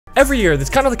Every year, there's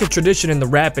kind of like a tradition in the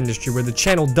rap industry where the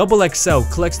channel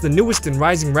XXL collects the newest and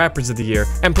rising rappers of the year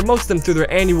and promotes them through their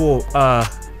annual,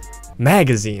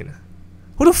 magazine.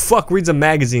 Who the fuck reads a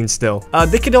magazine still?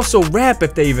 They could also rap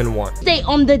if they even want. Stay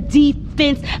on the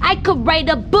defense. I could write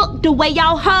a book the way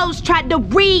y'all hoes tried to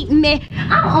read me.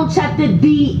 I'm on chapter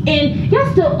D and y'all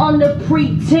still on the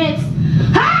pretense.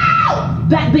 How?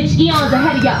 That bitch eons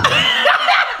ahead of y'all.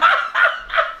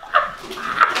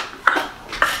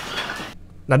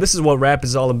 Now this is what rap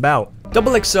is all about.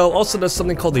 XXL also does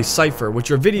something called a cypher,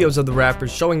 which are videos of the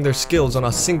rappers showing their skills on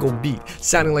a single beat,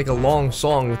 sounding like a long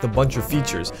song with a bunch of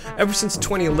features. Ever since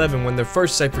 2011, when their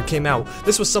first cypher came out,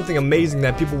 this was something amazing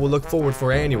that people will look forward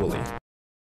for annually.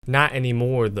 Not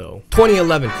anymore though.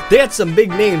 2011, they had some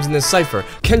big names in this cypher.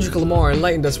 Kendrick Lamar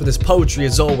enlightened us with his poetry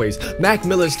as always. Mac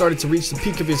Miller started to reach the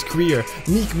peak of his career.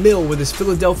 Meek Mill with his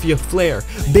Philadelphia flair.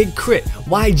 Big Crit,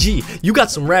 YG, you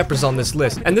got some rappers on this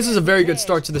list. And this is a very good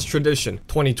start to this tradition.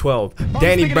 2012,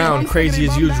 Danny Brown, crazy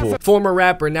as usual. Former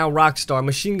rapper, now rock star,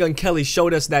 Machine Gun Kelly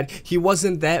showed us that he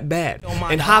wasn't that bad.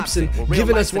 And Hobson,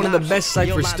 giving us one of the best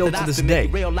cyphers still to this day.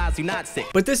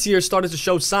 But this year started to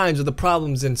show signs of the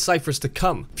problems in cyphers to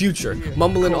come. Future,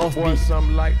 mumbling offbeat.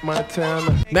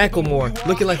 Macklemore,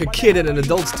 looking like a kid at an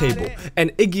adult's table.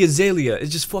 And Iggy Azalea is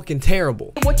just fucking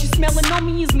terrible. What you smelling on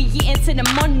me is me getting to the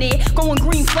money. Going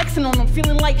green, flexing on them,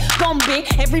 feeling like Gumby.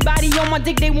 Everybody on my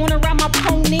dick, they wanna ride my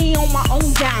pony on my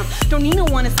own dime. Don't need no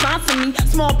one to sponsor me.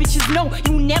 Small bitches know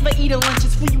you never eat a lunch.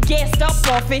 It's for you gassed up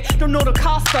off it. Don't know the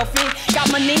cost of it.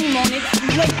 Got my name on it.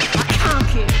 Wait, I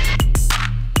conquered.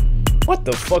 What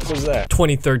the fuck was that?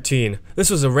 2013.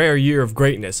 This was a rare year of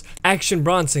greatness. Action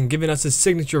Bronson giving us his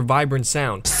signature vibrant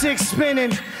sound. Six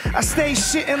spinning, I stay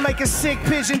shitting like a sick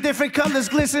pigeon. Different colors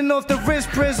glisten off the wrist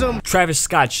prism. Travis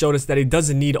Scott showed us that he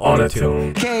doesn't need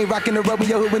autotune. Can't rockin' the rubber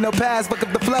yo with no pass, fuck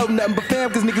up the flow, nothing but fam,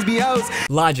 cause niggas be hoes.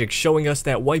 Logic showing us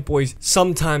that white boys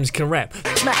sometimes can rap.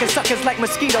 Smacking suckers like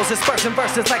mosquitoes, dispersing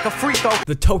verses like a free throw.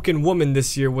 The token woman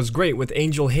this year was great with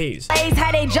Angel Hayes.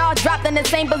 Had a jaw dropped in the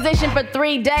same position for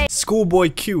 3 days. Schoolboy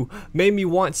Q made me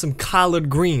want some collard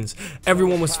greens.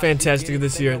 Everyone was fantastic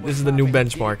this year. This is the new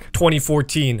benchmark.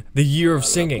 2014, the year of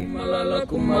singing. Ty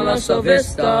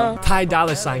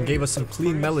Dolla $ign gave us some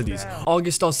clean melodies.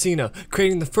 August Alsina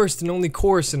creating the first and only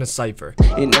chorus in a cypher.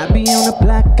 And I be on the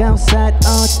block outside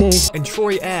all day. And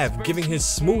Troy Ave giving his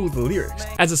smooth lyrics.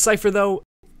 As a cypher though,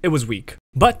 it was weak.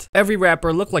 But every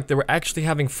rapper looked like they were actually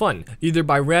having fun, either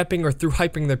by rapping or through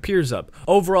hyping their peers up.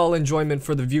 Overall enjoyment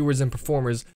for the viewers and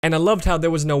performers, and I loved how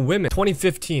there was no women.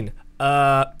 2015,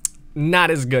 not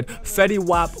as good. Fetty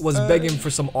Wap was begging for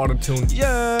some autotune.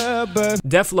 Yeah, but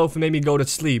Def Loaf made me go to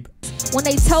sleep. When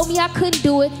they told me I couldn't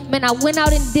do it, man, I went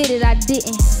out and did it. I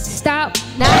didn't. Stop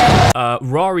now.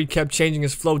 Rory kept changing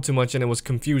his flow too much and it was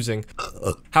confusing.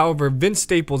 However, Vince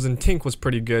Staples and Tink was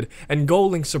pretty good, and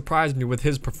Goldlink surprised me with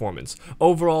his performance.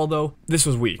 Overall though, this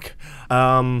was weak.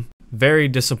 Very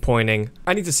disappointing.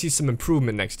 I need to see some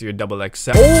improvement next year,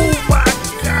 XXL. oh my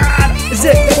god! Is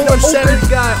it number 7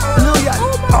 guy?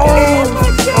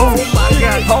 Oh my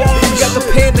god! You got the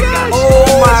panda guy.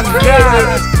 Oh my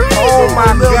god! Oh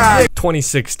my god!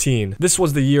 2016. This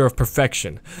was the year of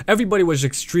perfection. Everybody was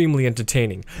extremely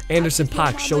entertaining. Anderson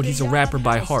 .Paak showed he's a rapper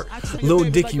by heart. Lil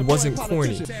Dicky wasn't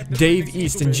corny. Dave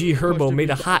East and G Herbo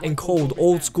made a hot and cold,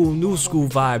 old school, new school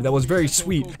vibe that was very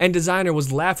sweet. And Designer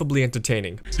was laughably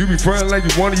entertaining. You be frontin' like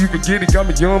you want it, you can get it. Got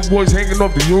me young boys hanging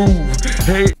off the roof.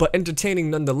 Hey. But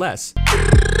entertaining nonetheless.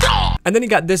 And then you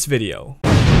got this video.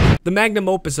 The magnum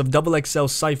opus of XXL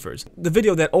cyphers. The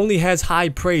video that only has high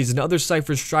praise and other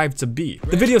cyphers strive to be.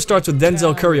 The video starts with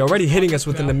Denzel Curry already hitting us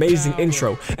with an amazing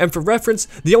intro. And for reference,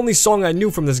 the only song I knew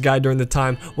from this guy during the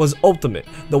time was Ultimate,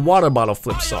 the water bottle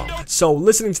flip song. So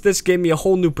listening to this gave me a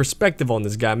whole new perspective on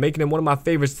this guy, making him one of my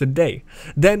favorites today.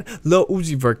 Then Lil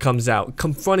Uzi Vert comes out,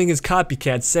 confronting his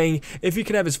copycats, saying if he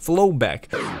could have his flow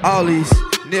back. All these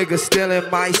niggas stealing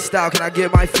my style, can I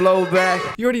get my flow back?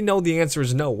 You already know the answer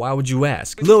is no, why would you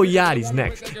ask? Lil Yachty's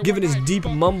next, given his deep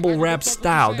mumble rap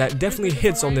style that definitely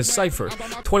hits on this cypher.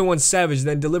 21 Savage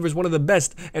then delivers one of the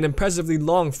best and impressively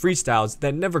long freestyles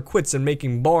that never quits in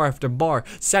making bar after bar,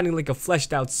 sounding like a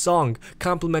fleshed out song,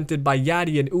 complemented by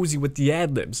Yachty and Uzi with the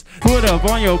ad-libs. Put up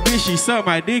on your bitch, she suck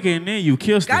my dick and then you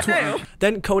kissed her.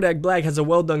 Then Kodak Black has a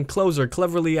well done closer,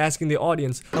 cleverly asking the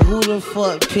audience, Who the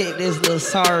fuck picked this little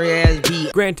sorry ass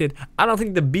beat? Granted, I don't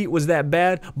think the beat was that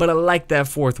bad, but I like that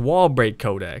fourth wall break,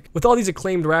 Kodak. With all these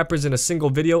acclaimed rappers in a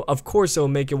single video, of course it will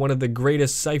make it one of the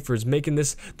greatest cyphers, making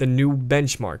this the new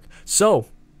benchmark. So,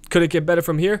 could it get better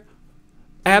from here?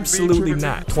 Absolutely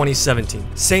not.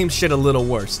 2017. Same shit, a little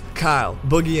worse. Kyle,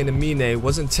 Boogie, and Amine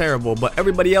wasn't terrible, but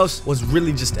everybody else was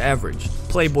really just average.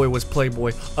 Playboy was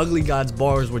Playboy, Ugly God's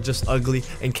bars were just ugly,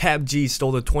 and Cap G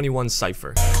stole the 21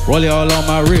 cypher. Roll it all on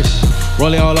my wrist.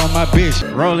 Roll it all on my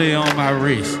bitch. Roll it on my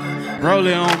wrist. Roll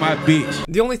it on my bitch.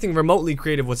 The only thing remotely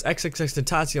creative was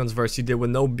XXXTentacion's verse he did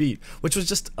with no beat, which was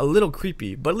just a little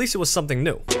creepy, but at least it was something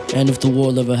new. And if the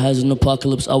world ever has an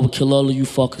apocalypse, I will kill all of you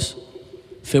fuckers.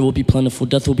 Fear will be plentiful,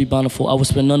 death will be bountiful. I will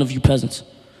spare none of you peasants.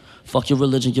 Fuck your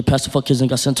religion, your pastor fuck kids and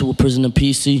got sent to a prison in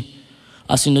PC.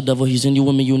 I seen the devil, he's in you,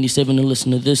 women, you need saving to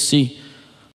listen to this, see.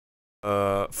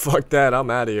 Fuck that, I'm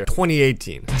out of here.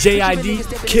 2018.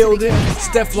 JID killed it.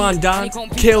 Steflon Don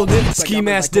killed it. Ski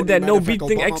Mask did that no beat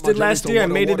thing X did last year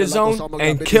and made it his own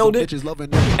and killed it.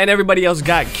 And everybody else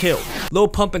got killed. Lil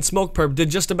Pump and Smoke Perp did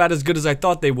just about as good as I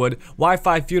thought they would.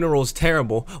 Wi-Fi Funeral is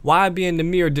terrible. YB and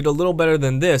Namir did a little better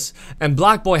than this. And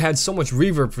Block Boy had so much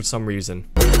reverb for some reason.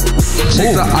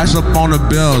 Take the ice up on the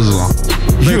bezel.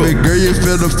 Baby girl, you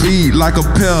feel the feet like a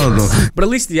pedal. But at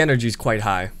least the energy's quite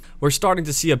high. We're starting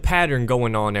to see a pattern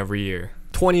going on every year.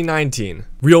 2019.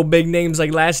 Real big names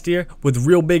like last year with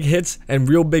real big hits and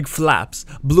real big flops.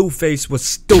 Blueface was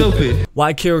stupid.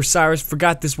 YK Osiris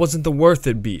forgot this wasn't the worth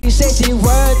it beat.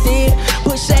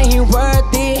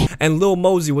 And Lil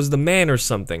Mosey was the man or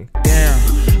something.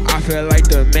 Damn, I feel like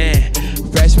the man.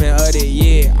 Freshman of the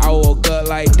year, I woke up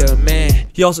like the man.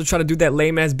 He also tried to do that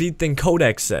lame ass beat thing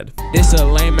Kodak said. This a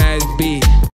lame ass beat.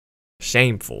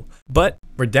 Shameful. But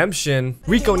redemption.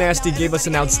 Rico Nasty gave us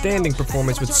an outstanding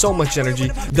performance with so much energy.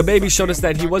 DaBaby showed us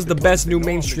that he was the best new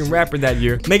mainstream rapper that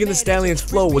year. Megan Thee Stallion's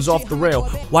flow was off the rail.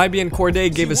 YB and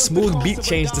Cordae gave a smooth beat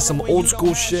change to some old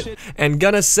school shit. And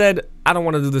Gunna said, I don't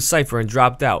want to do the cypher and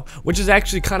dropped out, which is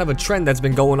actually kind of a trend that's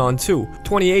been going on too.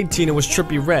 2018 it was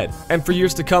Trippie Redd, and for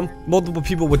years to come, multiple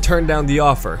people would turn down the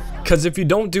offer. Cause if you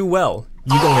don't do well,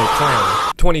 you gon' get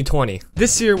clowned. 2020.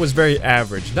 This year was very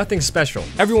average, nothing special.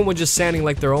 Everyone was just sounding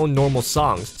like their own normal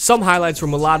songs. Some highlights were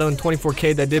Mulatto and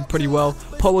 24K that did pretty well.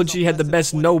 Polo G had the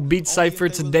best no beat cypher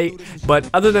to date, but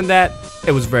other than that,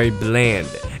 it was very bland.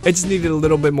 It just needed a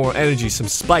little bit more energy, some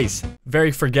spice.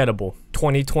 Very forgettable.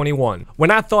 2021.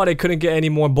 When I thought it couldn't get any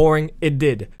more boring, it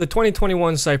did. The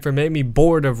 2021 cypher made me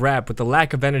bored of rap with the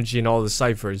lack of energy in all the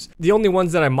cyphers. The only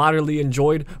ones that I moderately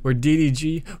enjoyed were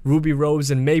DDG, Ruby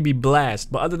Rose, and maybe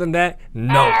Blast, but other than that,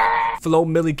 no. Flo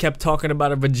Millie kept talking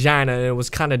about her vagina and it was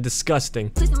kind of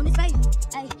disgusting.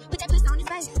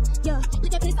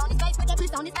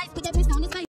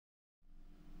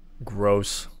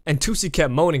 Gross. And Tusi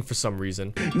kept moaning for some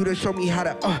reason. You done show me how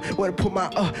to where to put my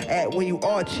at when you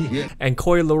arch it. Yeah. And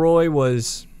Coy Leroy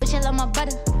was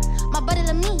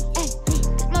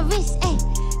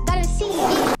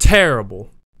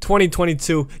terrible.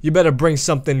 2022, you better bring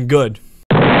something good.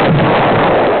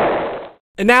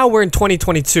 And now we're in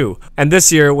 2022, and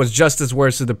this year was just as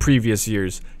worse as the previous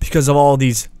years because of all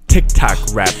these TikTok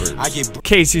rappers.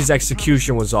 Casey's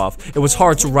execution was off. It was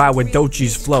hard to ride with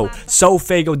Dochi's flow. So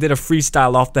Fago did a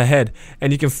freestyle off the head,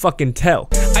 and you can fucking tell.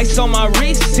 I saw my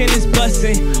wrist and it's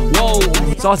busting. Whoa.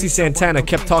 Saucy Santana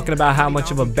kept talking about how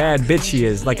much of a bad bitch he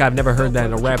is, like I've never heard that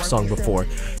in a rap song before.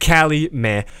 Cali,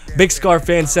 meh. Big Scar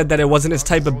fan said that it wasn't his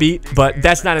type of beat, but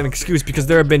that's not an excuse because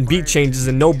there have been beat changes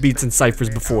and no beats in cyphers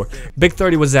before. Big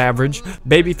 30 was average.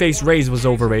 Babyface Ray's was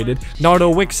overrated. Nardo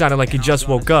Wick sounded like he just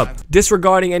woke up.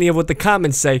 Disregarding any of what the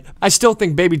comments say, I still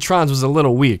think Baby Trons was a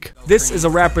little weak. This is a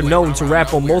rapper known to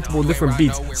rap on multiple different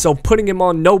beats, so putting him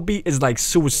on no beat is like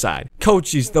suicide.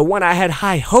 Coachie's, the one I had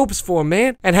high hopes for,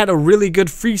 man, and had a really good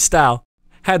freestyle,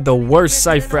 had the worst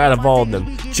cypher out of all of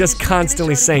them, just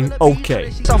constantly saying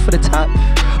okay. It's off for the top.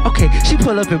 Okay, she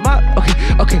pull up in my,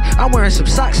 okay, I'm wearing some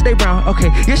socks, they brown, okay,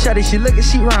 your shawty, she looking,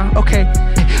 she round, okay,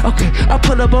 I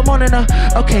pull up, I'm on and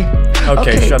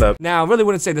okay, shut up. Now, I really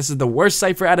wouldn't say this is the worst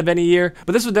cypher out of any year,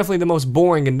 but this was definitely the most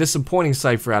boring and disappointing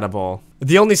cypher out of all.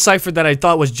 The only cypher that I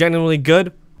thought was genuinely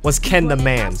good was Ken the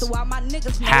Man's.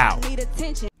 How?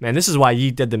 Man, this is why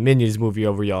Yeet did the Minions movie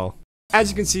over y'all. As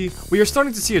you can see, we are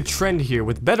starting to see a trend here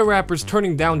with better rappers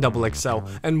turning down XXL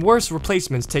and worse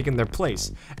replacements taking their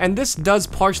place. And this does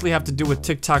partially have to do with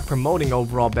TikTok promoting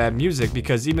overall bad music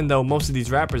because even though most of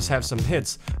these rappers have some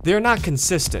hits, they are not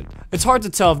consistent. It's hard to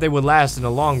tell if they would last in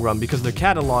the long run because their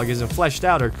catalog isn't fleshed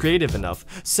out or creative enough.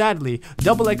 Sadly,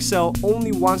 XXL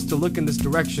only wants to look in this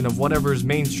direction of whatever is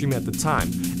mainstream at the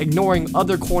time, ignoring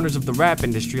other corners of the rap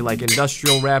industry like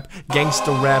industrial rap,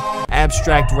 gangsta rap,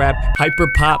 abstract rap,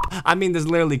 hyper pop. I mean, there's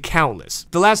literally countless.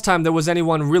 The last time there was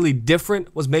anyone really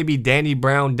different was maybe Danny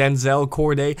Brown, Denzel,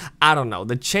 Corday. I don't know.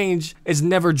 The change is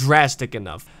never drastic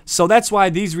enough. So that's why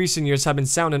these recent years have been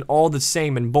sounding all the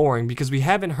same and boring, because we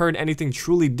haven't heard anything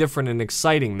truly different and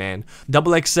exciting, man.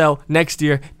 XXL, next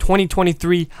year,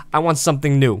 2023, I want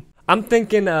something new. I'm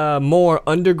thinking more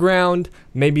underground,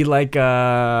 maybe like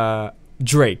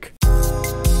Drake.